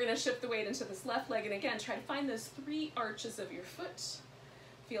 And then we're going to shift the weight into this left leg, and again, try to find those 3 arches of your foot.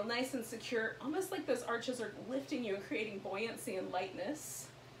 Feel nice and secure, almost like those arches are lifting you and creating buoyancy and lightness.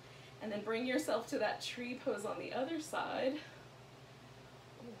 And then bring yourself to that tree pose on the other side.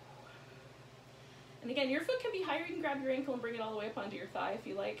 And again, your foot can be higher. You can grab your ankle and bring it all the way up onto your thigh if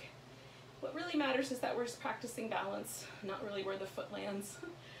you like. What really matters is that we're just practicing balance, not really where the foot lands.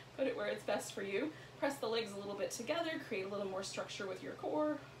 Put it where it's best for you. Press the legs a little bit together, create a little more structure with your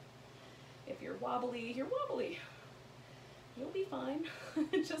core. If you're wobbly, you're wobbly. You'll be fine.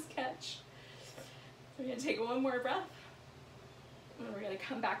 Just catch. We're going to take one more breath. And we're going to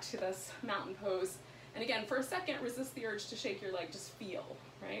come back to this mountain pose. And again, for a second, resist the urge to shake your leg. Just feel,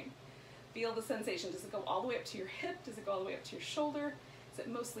 right? Feel the sensation. Does it go all the way up to your hip? Does it go all the way up to your shoulder? Is it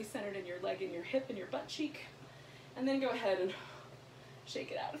mostly centered in your leg and your hip and your butt cheek? And then go ahead and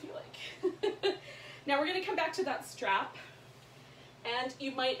shake it out if you like. Now we're going to come back to that strap. And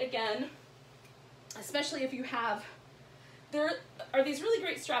you might, again, especially if you have, there are these really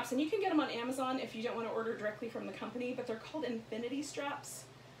great straps, and you can get them on Amazon if you don't want to order directly from the company, but they're called infinity straps.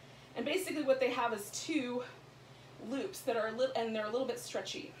 And basically what they have is 2 loops that are and they're a little bit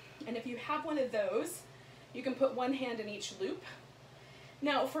stretchy. And if you have one of those, you can put 1 hand in each loop.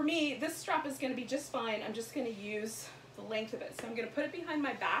 Now for me, this strap is going to be just fine. I'm just going to use the length of it. So I'm going to put it behind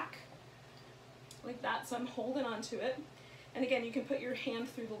my back like that, so I'm holding on to it. And again, you can put your hand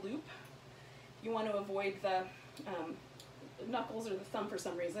through the loop. You want to avoid the knuckles or the thumb for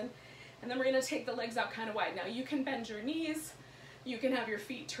some reason. And then we're going to take the legs out kind of wide. Now you can bend your knees. You can have your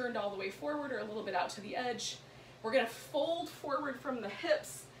feet turned all the way forward or a little bit out to the edge. We're going to fold forward from the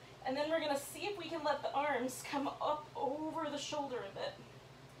hips, and then we're going to see if we can let the arms come up over the shoulder a bit.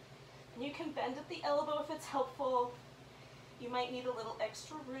 And you can bend at the elbow if it's helpful. You might need a little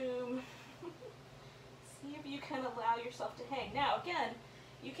extra room. See if you can allow yourself to hang. Now again,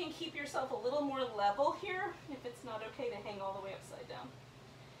 you can keep yourself a little more level here if it's not okay to hang all the way upside down.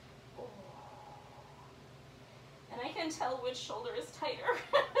 Oh. And I can tell which shoulder is tighter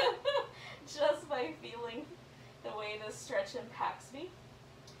just by feeling the way this stretch impacts me.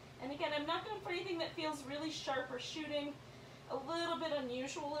 And again, I'm not going to put anything that feels really sharp or shooting. A little bit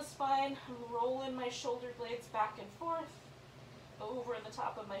unusual is fine. I'm rolling my shoulder blades back and forth over the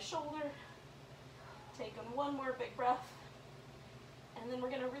top of my shoulder. Taking one more big breath. And then we're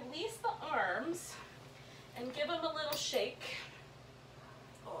going to release the arms and give them a little shake.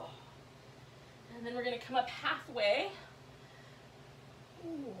 Oh. And then we're going to come up halfway.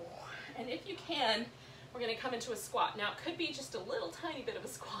 Ooh. And if you can, we're gonna come into a squat. Now it could be just a little tiny bit of a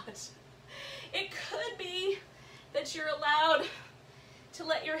squat. It could be that you're allowed to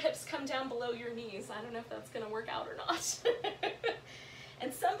let your hips come down below your knees. I don't know if that's gonna work out or not.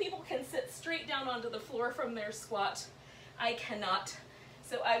 And some people can sit straight down onto the floor from their squat. I cannot.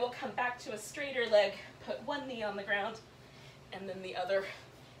 So I will come back to a straighter leg, put one knee on the ground, and then the other,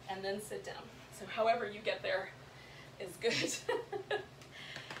 and then sit down. So however you get there is good.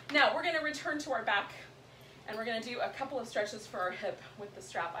 Now we're gonna return to our back, and we're gonna do a couple of stretches for our hip with the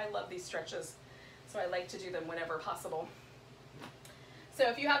strap. I love these stretches, so I like to do them whenever possible. So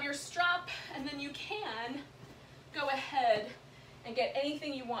if you have your strap, and then you can go ahead and get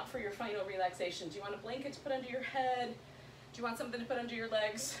anything you want for your final relaxation. Do you want a blanket to put under your head? Do you want something to put under your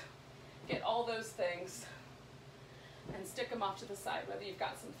legs? Get all those things and stick them off to the side, whether you've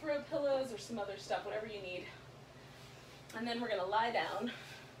got some throw pillows or some other stuff, whatever you need. And then we're gonna lie down.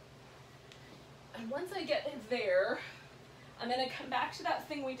 And once I get there, I'm gonna come back to that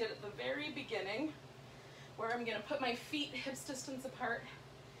thing we did at the very beginning, where I'm gonna put my feet hips distance apart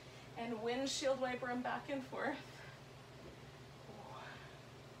and windshield wiper them back and forth.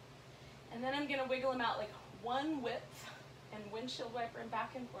 And then I'm gonna wiggle them out like one width and windshield wiper them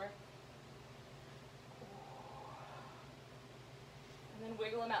back and forth. And then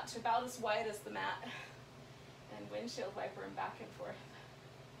wiggle them out to about as wide as the mat and windshield wiper them back and forth.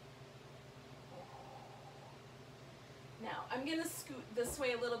 Now, I'm gonna scoot this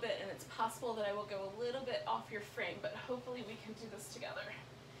way a little bit, and it's possible that I will go a little bit off your frame, but hopefully we can do this together.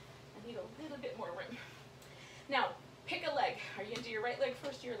 I need a little bit more room. Now, pick a leg. Are you gonna do your right leg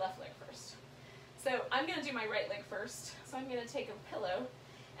first or your left leg first? So I'm gonna do my right leg first. So I'm gonna take a pillow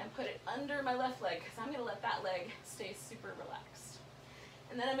and put it under my left leg, because I'm gonna let that leg stay super relaxed.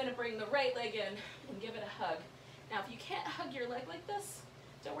 And then I'm gonna bring the right leg in and give it a hug. Now, if you can't hug your leg like this,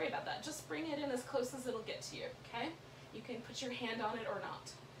 don't worry about that. Just bring it in as close as it'll get to you, okay? You can put your hand on it or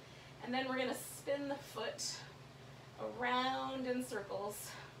not. And then we're gonna spin the foot around in circles.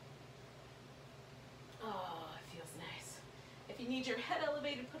 Oh, it feels nice. If you need your head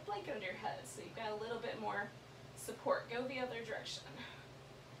elevated, put a blanket under your head so you've got a little bit more support. Go the other direction.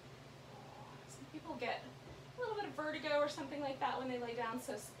 Some people get a little bit of vertigo or something like that when they lay down,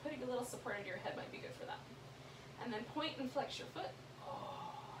 so putting a little support under your head might be good for that. And then point and flex your foot.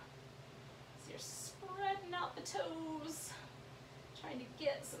 So you're spreading out the toes, trying to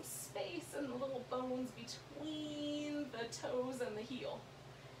get some space in the little bones between the toes and the heel.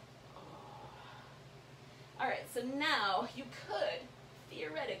 All right, so now you could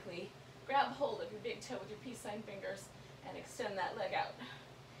theoretically grab hold of your big toe with your peace sign fingers and extend that leg out.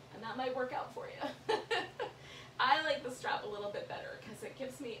 And that might work out for you. I like the strap a little bit better because it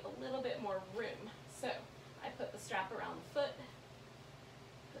gives me a little bit more room. So I put the strap around the foot,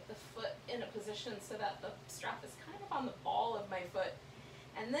 put the foot in a position so that the strap is kind of on the ball of my foot.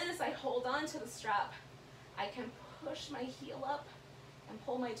 And then as I hold on to the strap, I can push my heel up and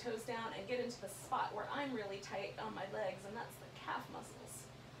pull my toes down and get into the spot where I'm really tight on my legs, and that's the calf muscles.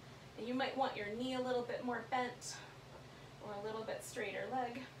 And you might want your knee a little bit more bent or a little bit straighter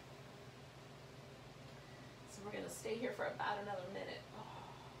leg. So we're going to stay here for about another minute. Oh,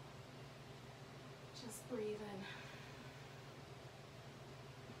 just breathe in.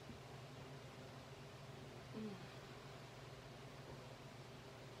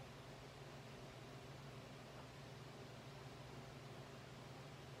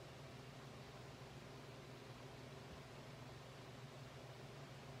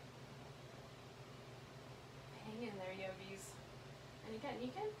 In there, yogis. And again, you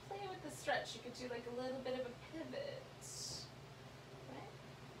can play with the stretch. You could do like a little bit of a pivot. Right?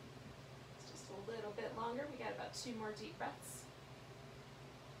 It's just a little bit longer. We got about 2 more deep breaths.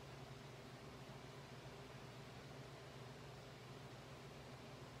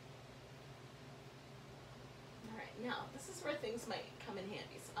 All right, now this is where things might come in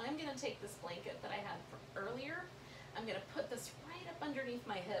handy. So I'm going to take this blanket that I had from earlier. I'm going to put this right up underneath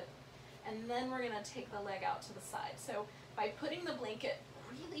my hip. And then we're gonna take the leg out to the side. So by putting the blanket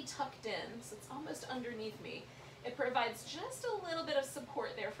really tucked in, so it's almost underneath me, it provides just a little bit of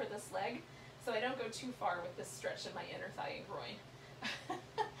support there for this leg, so I don't go too far with this stretch of my inner thigh and groin.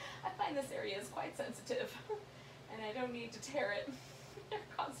 I find this area is quite sensitive, and I don't need to tear it or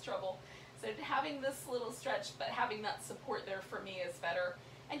cause trouble. So having this little stretch, but having that support there for me is better.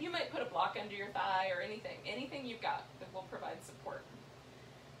 And you might put a block under your thigh or anything you've got that will provide support.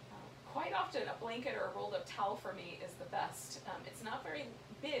 Quite often a blanket or a rolled up towel for me is the best. It's not very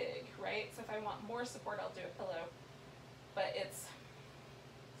big, right? So if I want more support, I'll do a pillow, but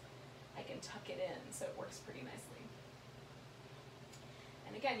I can tuck it in, so it works pretty nicely.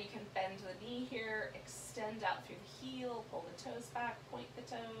 And again, you can bend the knee here, extend out through the heel, pull the toes back, point the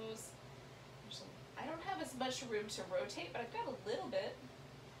toes. I don't have as much room to rotate, but I've got a little bit.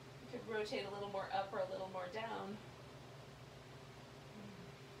 You could rotate a little more up or a little more down.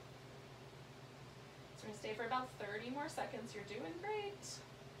 So we're going to stay for about 30 more seconds. You're doing great.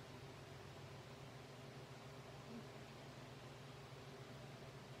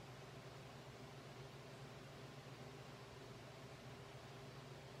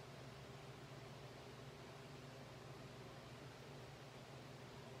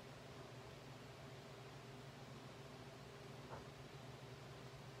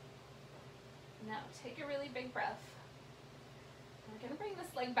 Now take a really big breath. We're going to bring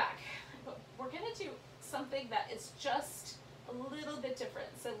this leg back, but we're going to do something that is just a little bit different.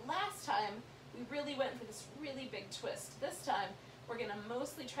 So last time we really went for this really big twist. This time we're going to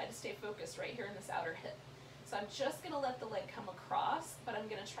mostly try to stay focused right here in this outer hip. So I'm just going to let the leg come across, but I'm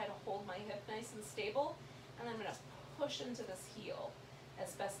going to try to hold my hip nice and stable, and I'm going to push into this heel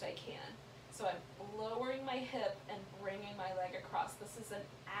as best I can. So I'm lowering my hip and bringing my leg across. This is an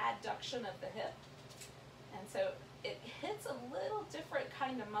adduction of the hip. And so it hits a little different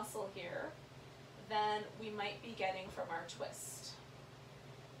kind of muscle here than we might be getting from our twist.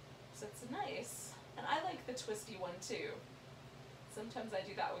 So it's nice. And I like the twisty one too. Sometimes I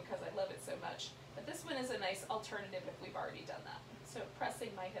do that one because I love it so much. But this one is a nice alternative if we've already done that. So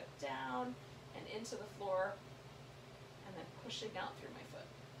pressing my hip down and into the floor, and then pushing out through my foot.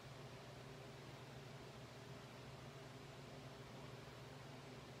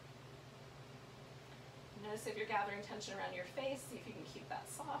 Notice if you're gathering tension around your face, see if you can keep that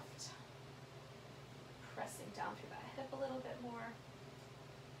soft. Pressing down through that hip a little bit more.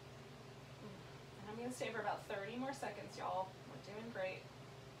 And I'm going to stay for about 30 more seconds, y'all. We're doing great.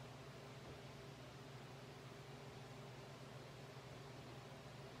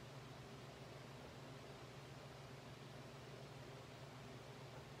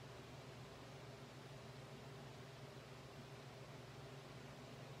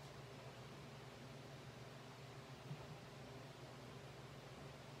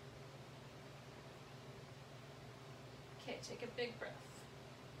 Okay, take a big breath.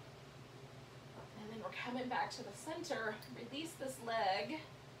 And then we're coming back to the center. Release this leg.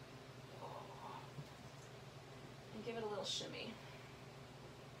 And give it a little shimmy.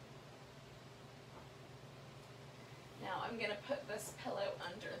 Now I'm going to put this pillow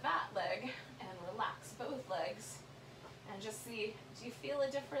under that leg and relax both legs. And just see, do you feel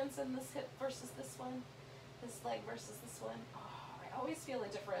a difference in this hip versus this one? This leg versus this one? Oh, I always feel a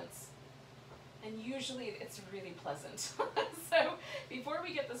difference. And usually it's really pleasant. So before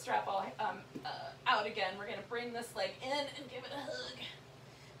we get the strap all out again, we're going to bring this leg in and give it a hug.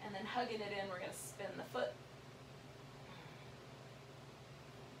 And then hugging it in, we're going to spin the foot.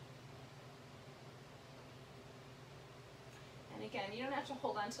 And again, you don't have to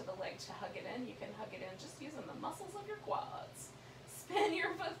hold on to the leg to hug it in. You can hug it in just using the muscles of your quads. Spin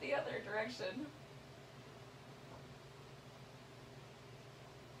your foot the other direction.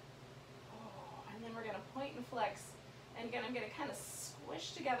 And then we're going to point and flex. And again, I'm going to kind of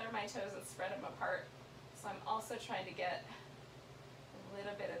squish together my toes and spread them apart. So I'm also trying to get a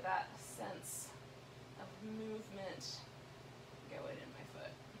little bit of that sense of movement going in my foot.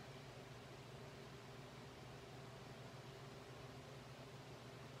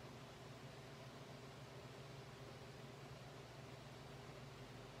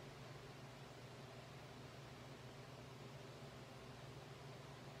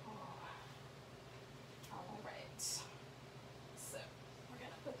 So we're going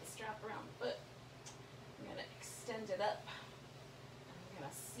to put the strap around the foot. I'm going to extend it up. I'm going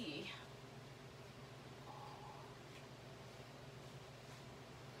to see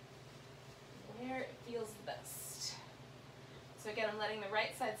where it feels the best. So again, I'm letting the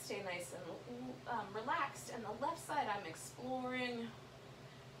right side stay nice and relaxed, and the left side I'm exploring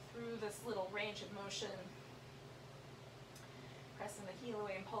through this little range of motion. Pressing the heel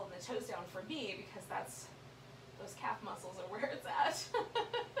away and pulling the toes down for me, because those calf muscles are where it's at.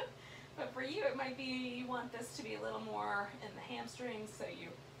 But for you, it might be you want this to be a little more in the hamstrings, so you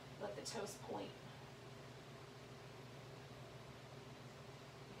let the toes point.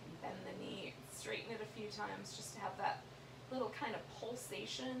 You can bend the knee, straighten it a few times just to have that little kind of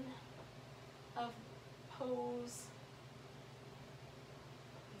pulsation of pose.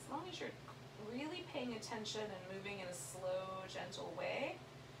 As long as you're really paying attention and moving in a slow, gentle way,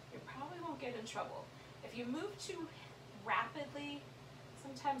 you probably won't get in trouble. If you move too rapidly,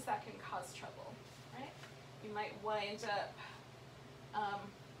 sometimes that can cause trouble, right? You might wind up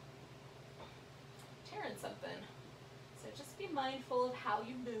tearing something. So just be mindful of how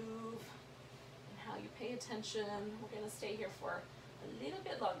you move and how you pay attention. We're going to stay here for a little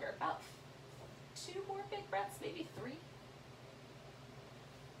bit longer, about 2 more big breaths, maybe 3.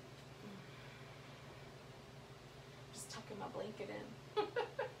 Just tucking my blanket in.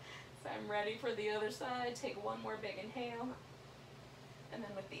 So I'm ready for the other side. Take 1 more big inhale. And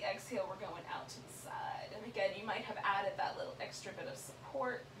then with the exhale, we're going out to the side. And again, you might have added that little extra bit of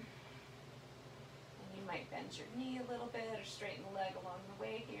support. And you might bend your knee a little bit or straighten the leg along the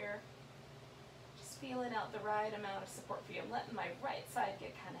way here. Just feeling out the right amount of support for you. I'm letting my right side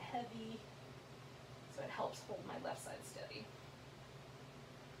get kind of heavy, so it helps hold my left side steady.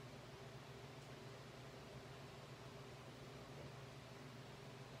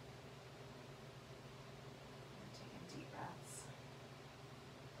 Taking deep breaths.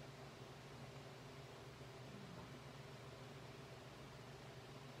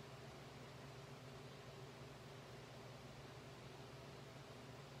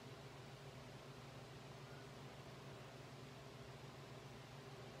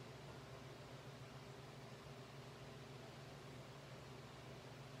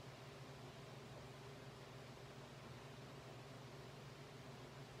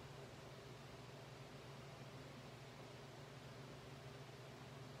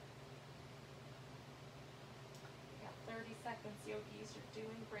 We got 30 seconds, yogis. You're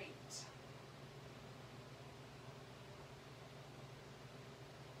doing great.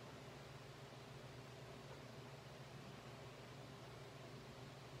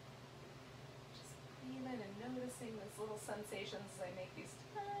 Just feeling and noticing those little sensations as I make these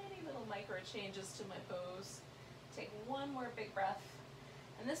tiny little micro changes to my pose. Take 1 more big breath.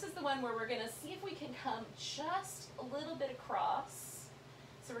 And this is the one where we're going to see if we can come just a little bit across.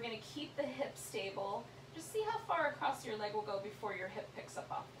 So we're going to keep the hip stable. Just see how far across your leg will go before your hip picks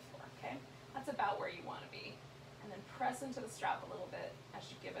up off the floor, okay? That's about where you want to be. And then press into the strap a little bit as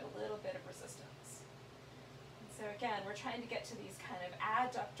you give it a little bit of resistance. And so again, we're trying to get to these kind of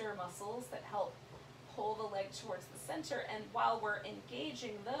adductor muscles that help pull the leg towards the center. And while we're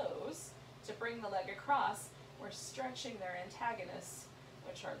engaging those to bring the leg across, we're stretching their antagonists,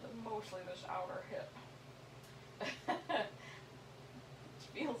 which are mostly this outer hip. Which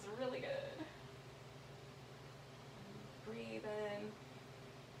feels really good. Breathe in.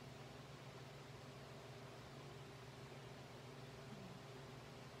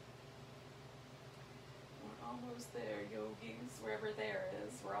 We're almost there, yogis. Wherever there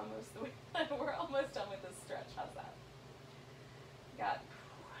is, we're almost we're almost done with this stretch. How's that? Got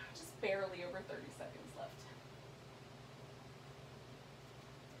just barely over 30 seconds left.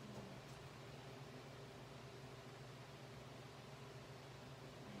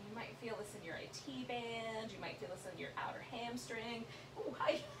 You might feel this in your IT band. You might feel this in your outer hamstring. Oh,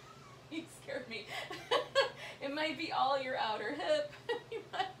 hi. You scared me. It might be all your outer hip.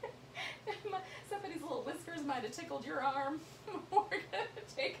 Somebody's little whiskers might have tickled your arm. We're going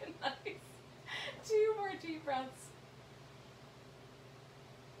to take a nice 2 more deep breaths.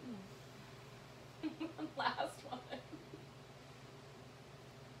 One last one. And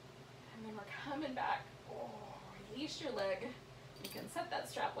then we're coming back. Oh, release your leg. You can set that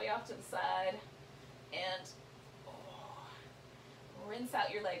strap way off to the side and rinse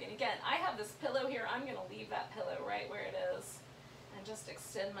out your leg. And again, I have this pillow here. I'm going to leave that pillow right where it is and just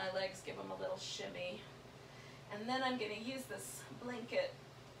extend my legs, give them a little shimmy. And then I'm going to use this blanket,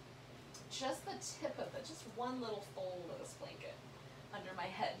 just the tip of it, just one little fold of this blanket under my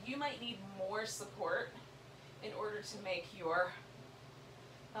head. You might need more support in order to make your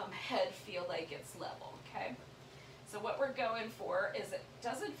head feel like it's level, okay? So what we're going for is it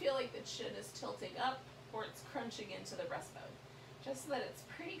doesn't feel like the chin is tilting up or it's crunching into the breastbone. Just so that it's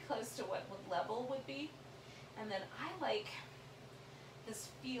pretty close to what level would be. And then I like this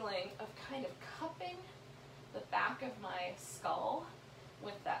feeling of kind of cupping the back of my skull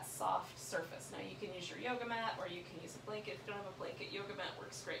with that soft surface. Now you can use your yoga mat or you can use a blanket. If you don't have a blanket, yoga mat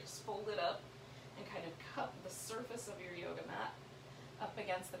works great. Just fold it up and kind of cup the surface of your yoga mat up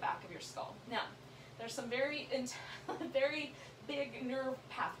against the back of your skull. Now, there's some very big nerve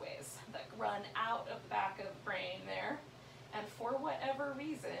pathways that run out of the back of the brain there. And for whatever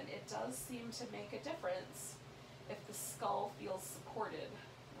reason, it does seem to make a difference if the skull feels supported,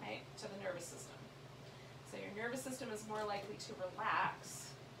 right, to the nervous system. So your nervous system is more likely to relax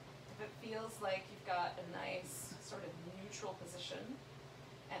if it feels like you've got a nice sort of neutral position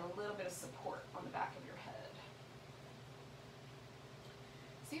and a little bit of support on the back of your head.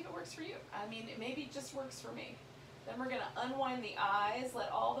 See if it works for you. I mean, it maybe just works for me. Then we're going to unwind the eyes,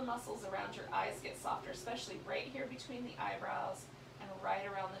 let all the muscles around your eyes get softer, especially right here between the eyebrows and right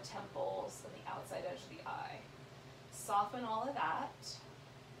around the temples and the outside edge of the eye. soften all of that.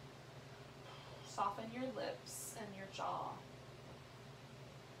 Soften your lips and your jaw.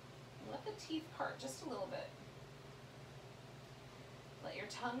 Let the teeth part just a little bit. Let your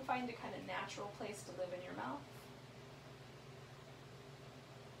tongue find a kind of natural place to live in your mouth.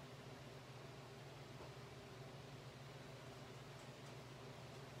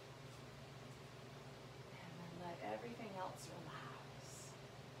 And then let everything else relax.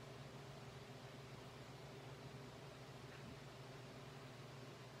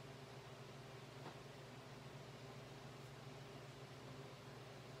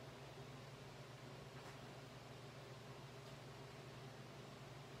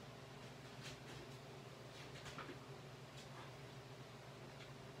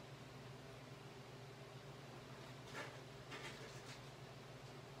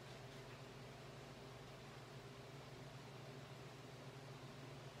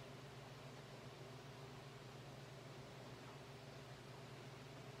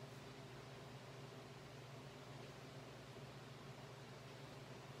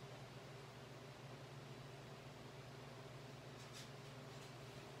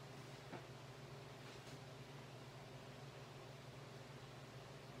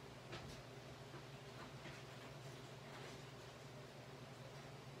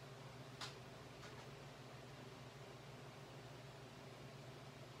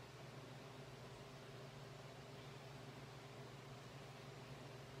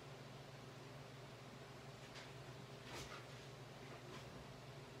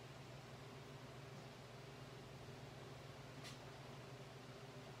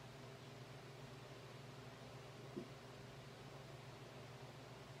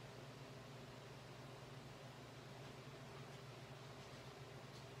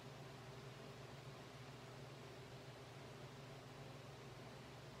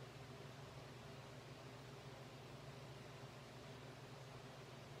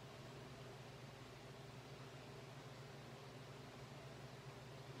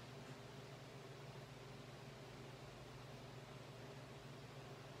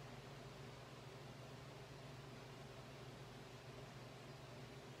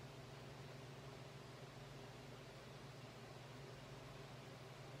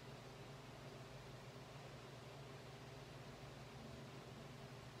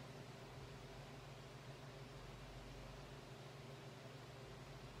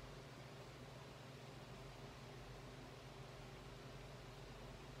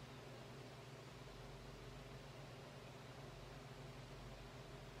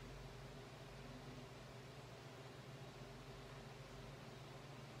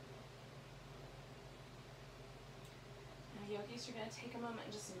 Yogis, you're going to take a moment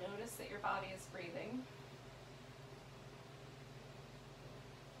and just notice that your body is breathing.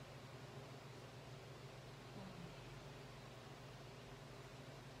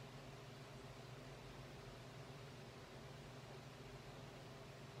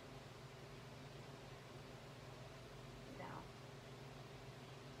 Now,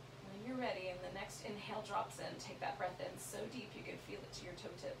 when you're ready and the next inhale drops in, take that breath in so deep you can feel it to your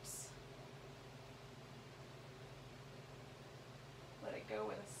toe tips. Let it go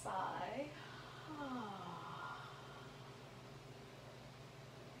with a sigh. You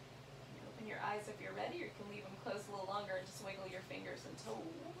can open your eyes if you're ready, or you can leave them closed a little longer and just wiggle your fingers and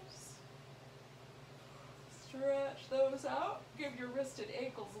toes. Stretch those out. Give your wristed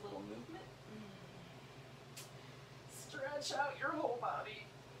ankles a little movement. Stretch out your whole body.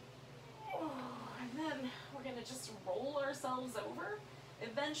 And then we're going to just roll ourselves over.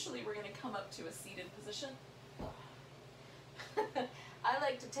 Eventually we're going to come up to a seated position. I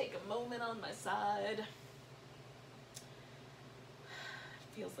like to take a moment on my side. It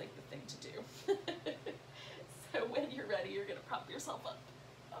feels like the thing to do. So when you're ready, you're going to prop yourself up.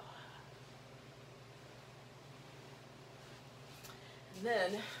 And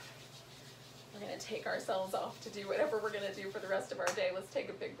then we're going to take ourselves off to do whatever we're going to do for the rest of our day. Let's take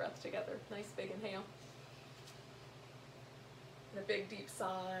a big breath together. Nice big inhale. And a big deep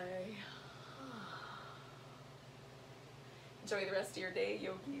sigh. Enjoy the rest of your day,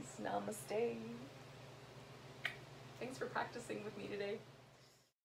 yogis. Namaste. Thanks for practicing with me today.